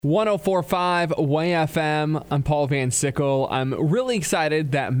104.5 Way FM. I'm Paul Van Sickle. I'm really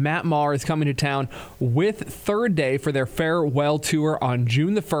excited that Maher is coming to town with Third Day for their farewell tour on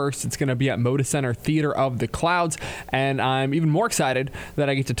June the 1st. It's going to be at Moda Center Theater of the Clouds, and I'm even more excited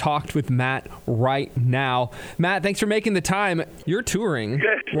that I get to talk with Matt right now. Matt, thanks for making the time. You're touring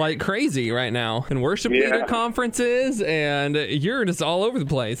like crazy right now in worship leader conferences, and you're just all over the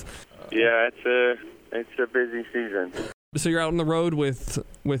place. Yeah, it's a busy season. So you're out on the road with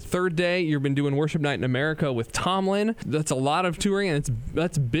Third Day. You've been doing Worship Night in America with Tomlin. That's a lot of touring, and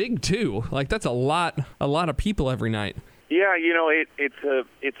that's big too. Like that's a lot of people every night. Yeah,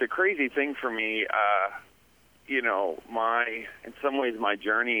 it's a crazy thing for me. In some ways my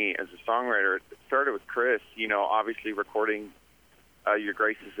journey as a songwriter started with Chris. Obviously recording Your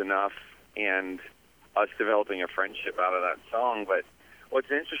Grace Is Enough and us developing a friendship out of that song, but what's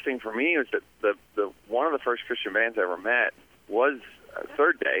interesting for me is that the one of the first Christian bands I ever met was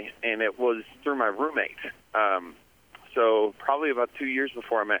Third Day, and it was through my roommate. So probably about 2 years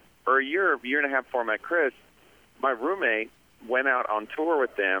before I met, or a year and a half before I met Chris, my roommate went out on tour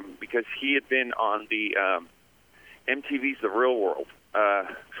with them because he had been on the MTV's The Real World.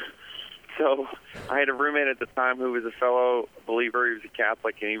 So I had a roommate at the time who was a fellow believer. He was a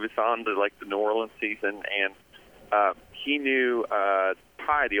Catholic, and he was on the New Orleans season, and he knew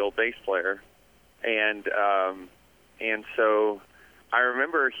Ty, the old bass player, and so I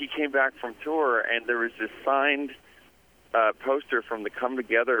remember he came back from tour, and there was this signed poster from the Come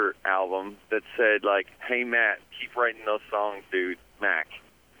Together album that said, "Hey Matt, keep writing those songs, dude, Mac."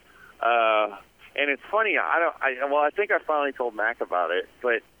 And it's funny, I think I finally told Mac about it,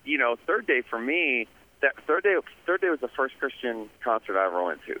 but Third Day for me, that Third Day was the first Christian concert I ever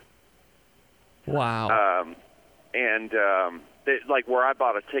went to. Wow. Where I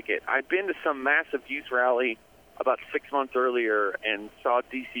bought a ticket. I'd been to some massive youth rally about 6 months earlier and saw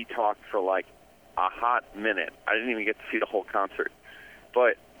DC Talk for a hot minute. I didn't even get to see the whole concert.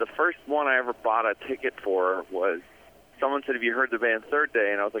 But the first one I ever bought a ticket for was, someone said, "Have you heard the band Third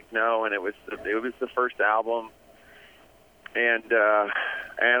Day?" And I was like, "No," and it was the first album. And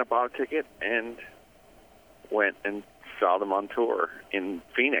I bought a ticket and went and saw them on tour in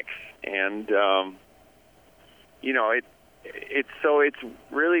Phoenix. And it's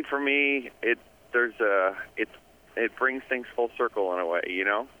really, for me, it brings things full circle in a way,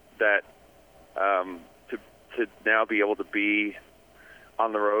 that to now be able to be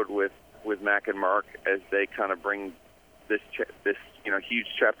on the road with Mac and Mark as they kind of bring this huge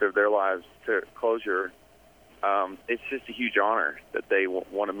chapter of their lives to closure. It's just a huge honor that they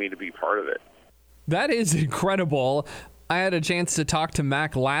wanted me to be part of it. That is incredible. I had a chance to talk to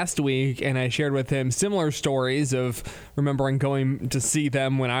Mac last week, and I shared with him similar stories of remembering going to see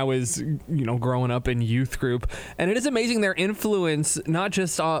them when I was, growing up in youth group. And it is amazing their influence, not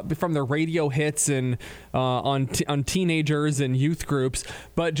just from their radio hits and on teenagers and youth groups,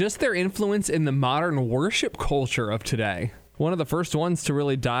 but just their influence in the modern worship culture of today. One of the first ones to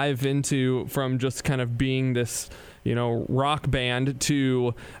really dive into from just kind of being this rock band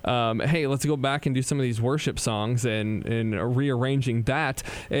to, hey, let's go back and do some of these worship songs and rearranging that.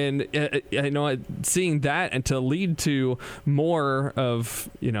 And, seeing that and to lead to more of,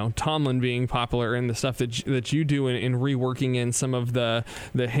 Tomlin being popular and the stuff that you do in reworking in some of the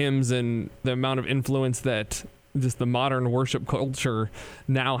hymns and the amount of influence that just the modern worship culture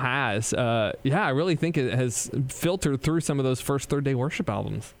now has. I really think it has filtered through some of those first Third Day worship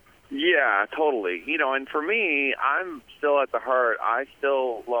albums. Yeah, totally. And for me, I'm still at the heart. I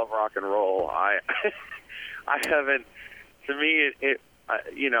still love rock and roll. I haven't. To me,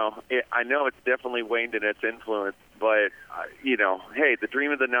 I know it's definitely waned in its influence, but hey, the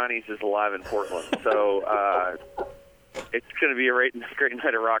dream of the '90s is alive in Portland. So it's going to be a great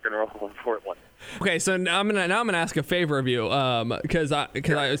night of rock and roll in Portland. Okay, so now I'm gonna ask a favor of you, because I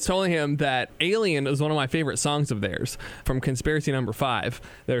was telling him that "Alien" is one of my favorite songs of theirs from Conspiracy No. 5,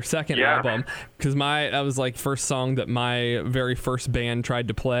 their second album. Because that was first song that my very first band tried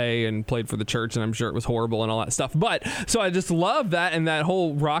to play and played for the church, and I'm sure it was horrible and all that stuff. But so I just love that and that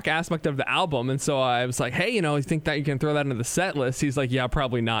whole rock aspect of the album, and so I was like, hey, you think that you can throw that into the set list? He's like, yeah,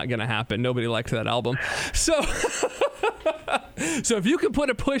 probably not gonna happen. Nobody likes that album. So. So if you could put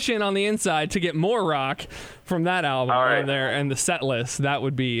a push in on the inside to get more rock from that album on there and the set list, that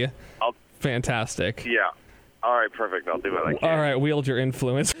would be fantastic. Yeah. All right, perfect. I'll do what I can. All right, wield your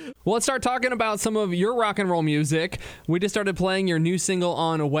influence. Well, let's start talking about some of your rock and roll music. We just started playing your new single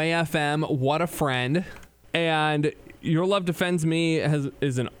on Way FM, What a Friend. And Your Love Defends Me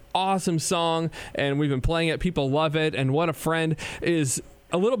is an awesome song, and we've been playing it. People love it. And What a Friend is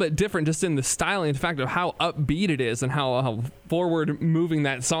a little bit different just in the styling, in fact, of how upbeat it is and how forward moving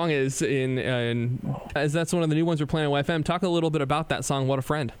that song is. As that's one of the new ones we're playing on YFM. Talk a little bit about that song, What a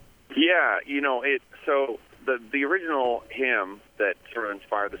Friend. Yeah, so the original hymn that sort of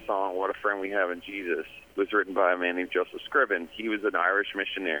inspired the song, What a Friend We Have in Jesus, was written by a man named Joseph Scriven. He was an Irish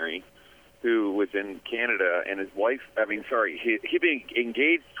missionary who was in Canada, and his wife, he'd been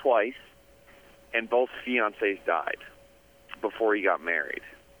engaged twice, and both fiancés died before he got married.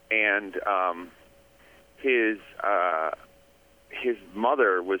 And his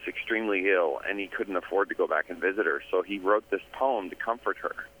mother was extremely ill, and he couldn't afford to go back and visit her, so he wrote this poem to comfort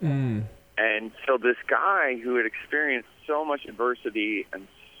her. And so this guy who had experienced so much adversity and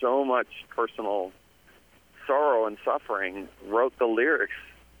so much personal sorrow and suffering wrote the lyrics,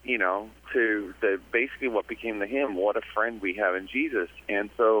 to basically what became the hymn, What a Friend We Have in Jesus. And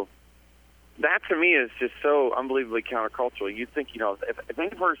so that to me is just so unbelievably countercultural. You'd think, if any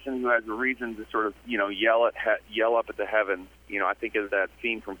person who has a reason to sort of, yell up at the heavens, I think of that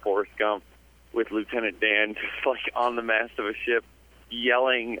scene from Forrest Gump with Lieutenant Dan just like on the mast of a ship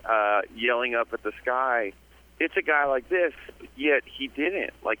yelling up at the sky. It's a guy like this, yet he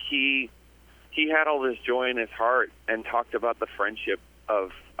didn't. Like he had all this joy in his heart and talked about the friendship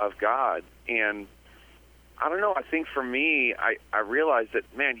of God. And I don't know, I think for me, I realized that,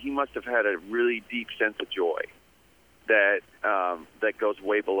 man, he must have had a really deep sense of joy that goes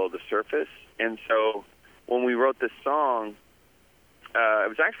way below the surface. And so when we wrote this song, it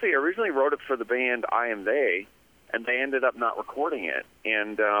was actually, I originally wrote it for the band I Am They, and they ended up not recording it.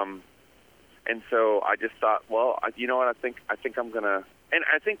 And so I just thought, well, you know what, I think I'm going to, and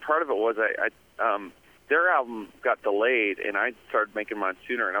I think part of it was their album got delayed, and I started making mine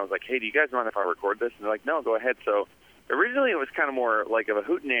sooner, and I was like, hey, do you guys mind if I record this? And they're like, no, go ahead. So originally it was kind of more like of a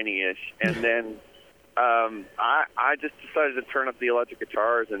hootenanny-ish, and then I just decided to turn up the electric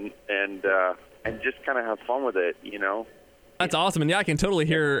guitars and just kind of have fun with it, That's awesome. And yeah, I can totally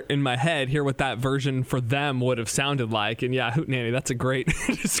hear in my head what that version for them would have sounded like. And yeah, hootenanny, that's a great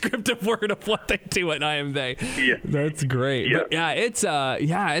descriptive word of what they do at I Am They. Yeah. That's great. Yeah. But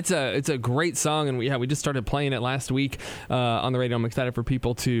yeah, it's a great song, and we just started playing it last week on the radio. I'm excited for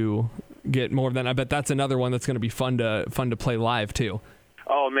people to get more of that. I bet that's another one that's going to be fun to play live too.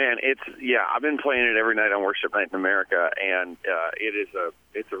 Oh man, I've been playing it every night on Worship Night in America, and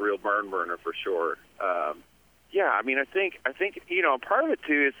it's a real burner for sure. Yeah, I mean, I think part of it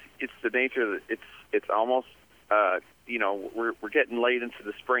too is it's the nature of it's almost we're getting late into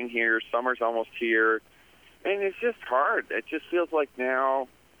the spring here, summer's almost here, and it's just hard. It just feels like now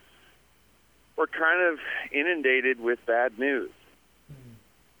we're kind of inundated with bad news,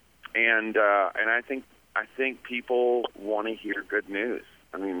 and I think people want to hear good news.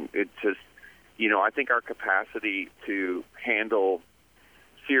 I mean, it just I think our capacity to handle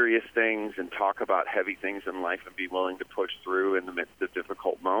serious things and talk about heavy things in life and be willing to push through in the midst of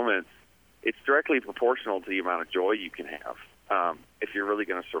difficult moments, it's directly proportional to the amount of joy you can have if you're really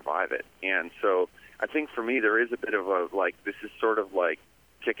going to survive it. And so I think for me there is a bit of a, this is sort of like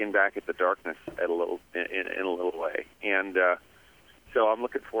kicking back at the darkness in a little way. And so I'm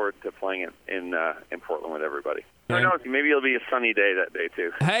looking forward to playing it in Portland with everybody. Who knows? Maybe it'll be a sunny day that day,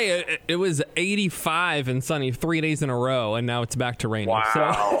 too. Hey, it was 85 and sunny 3 days in a row, and now it's back to raining.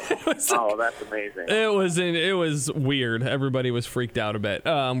 Wow. So that's amazing. It was weird. Everybody was freaked out a bit.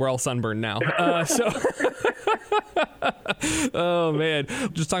 We're all sunburned now. Oh, man.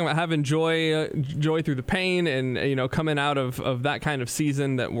 Just talking about having joy through the pain and, coming out of that kind of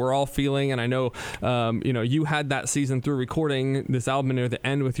season that we're all feeling. And I know, you had that season through recording this album near the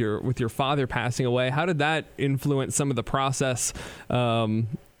end with your father passing away. How did that influence some of the process going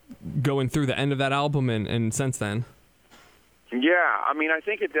through the end of that album and since then? Yeah, I mean, I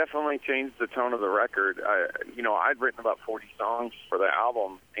think it definitely changed the tone of the record. I'd written about 40 songs for the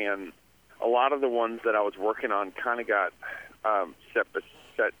album, and a lot of the ones that I was working on kind of got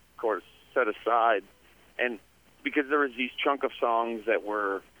set aside, and because there was these chunk of songs that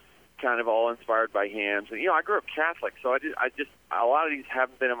were kind of all inspired by hymns, and I grew up Catholic, so I just a lot of these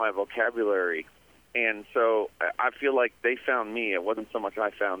haven't been in my vocabulary, and so I feel like they found me. It wasn't so much I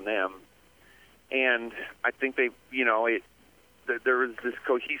found them, and I think they, there was this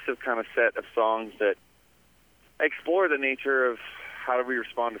cohesive kind of set of songs that explore the nature of how do we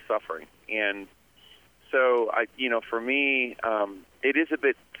respond to suffering. And so for me, it is a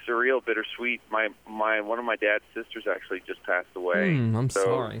bit surreal, bittersweet. One of my dad's sisters actually just passed away. I'm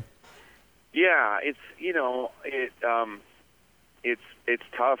sorry. Yeah, it's it's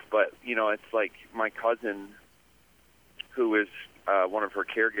tough, but it's like my cousin, who is one of her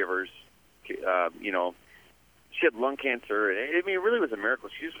caregivers. she had lung cancer. I mean, it really was a miracle.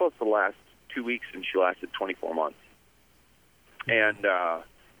 She was supposed to last 2 weeks, and she lasted 24 months. And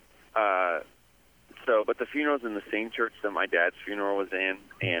but the funeral's in the same church that my dad's funeral was in,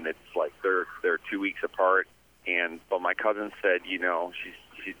 and it's like they're 2 weeks apart. But my cousin said,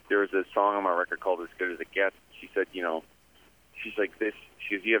 there's a song on my record called "As Good as It Gets." She said, she's like this.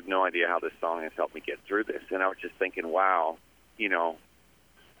 She goes, you have no idea how this song has helped me get through this. And I was just thinking, wow,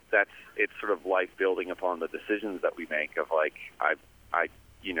 it's sort of life building upon the decisions that we make. Of like, I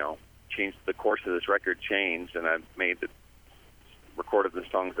changed the course of this record, changed, and I recorded the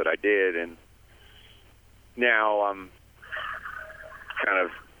songs that I did, and now I'm kind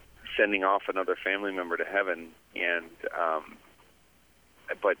of sending off another family member to heaven, and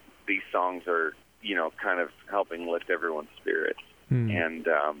but these songs are kind of helping lift everyone's spirits, and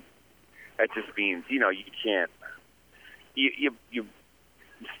that just means you can't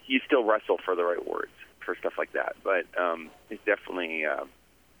you still wrestle for the right words for stuff like that, but it's definitely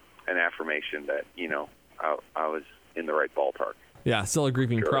an affirmation that I was in the right ballpark. Yeah, still a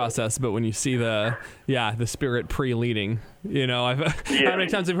grieving process, but when you see the spirit pre-leading, how many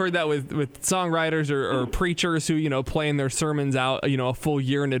times I've heard that with songwriters or preachers who, plan their sermons out, a full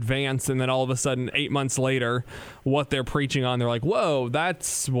year in advance, and then all of a sudden 8 months later, what they're preaching on, they're like, whoa,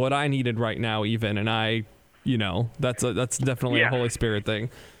 that's what I needed right now even, and that's definitely a Holy Spirit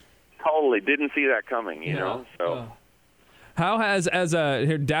thing. Totally, didn't see that coming, so... How has, as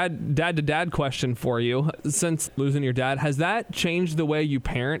a dad-to-dad question for you, since losing your dad, has that changed the way you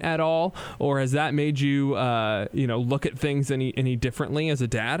parent at all, or has that made you, look at things any differently as a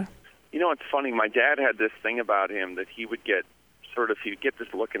dad? It's funny. My dad had this thing about him that he would get he'd get this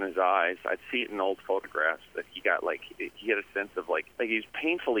look in his eyes. I'd see it in old photographs that he got he had a sense of like he was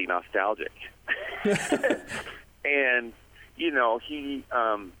painfully nostalgic, and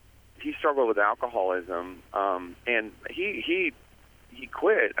he struggled with alcoholism, and he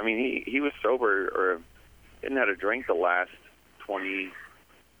quit. I mean, he was sober or didn't have a drink the last 20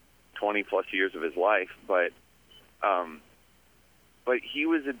 plus years of his life, but he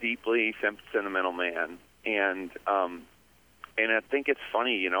was a deeply sentimental man, and I think it's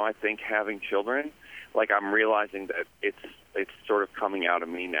funny, I think having children, I'm realizing that it's sort of coming out of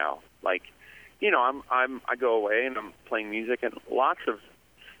me now. I go away and I'm playing music, and lots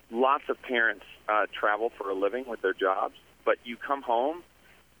of parents travel for a living with their jobs, but you come home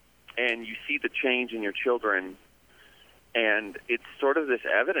and you see the change in your children, and it's sort of this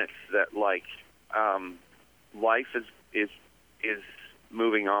evidence that life is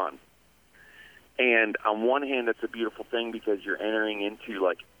moving on. And on one hand, it's a beautiful thing because you're entering into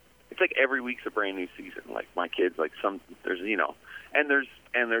it's like every week's a brand new season. Like my kids,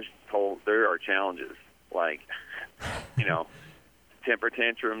 there are challenges temper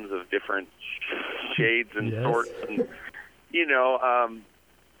tantrums of different shades and sorts, and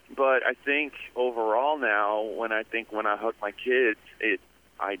but I think overall now, when I hug my kids, it's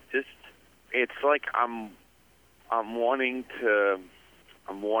like I'm wanting to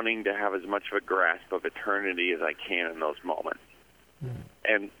have as much of a grasp of eternity as I can in those moments,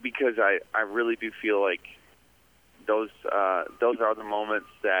 and because I really do feel like those are the moments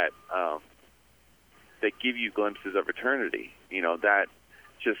that give you glimpses of eternity. That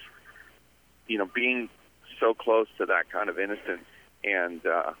just, being so close to that kind of innocence and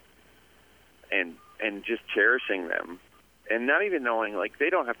just cherishing them, and not even knowing they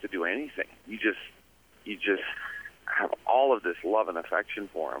don't have to do anything. You just have all of this love and affection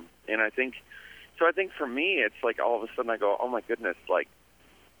for them. And I think for me, it's all of a sudden I go, oh my goodness,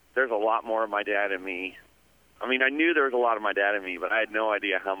 there's a lot more of my dad in me. I mean, I knew there was a lot of my dad in me, but I had no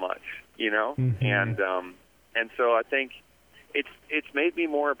idea how much, Mm-hmm. And so I think it's made me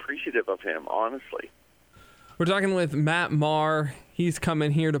more appreciative of him, honestly. We're talking with Maher. He's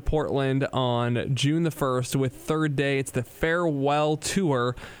coming here to Portland on June the 1st with Third Day. It's the farewell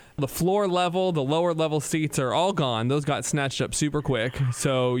tour. The floor level, the lower level seats are all gone. Those got snatched up super quick.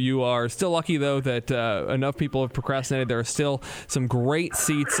 So you are still lucky, though, that enough people have procrastinated. There are still some great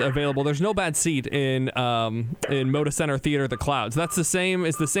seats available. There's no bad seat in Moda Center Theater, The Clouds. That's the same.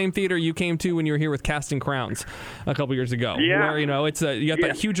 It's the same theater you came to when you were here with Casting Crowns a couple years ago. Yeah. Where it's you got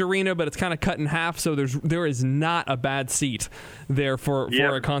that huge arena, but it's kind of cut in half. So there is not a bad seat there for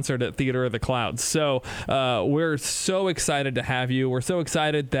a concert at Theater of the Clouds. So we're so excited to have you. We're so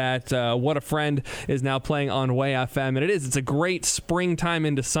excited that What a Friend is now playing on Way FM, and it's a great springtime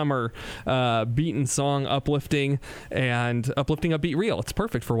into summer beaten song, uplifting, upbeat real. It's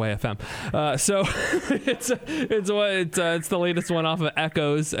perfect for Way FM. So it's the latest one off of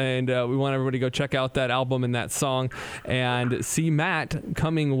Echoes, and we want everybody to go check out that album and that song and see Matt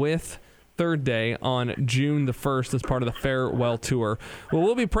coming with third day on June the 1st as part of the farewell tour. Well,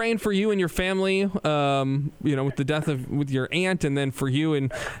 we'll be praying for you and your family, with the death with your aunt, and then for you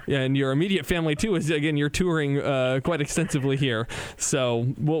and your immediate family too, as again, you're touring quite extensively here.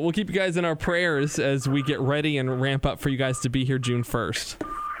 So we'll keep you guys in our prayers as we get ready and ramp up for you guys to be here June 1st.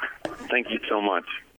 Thank you so much.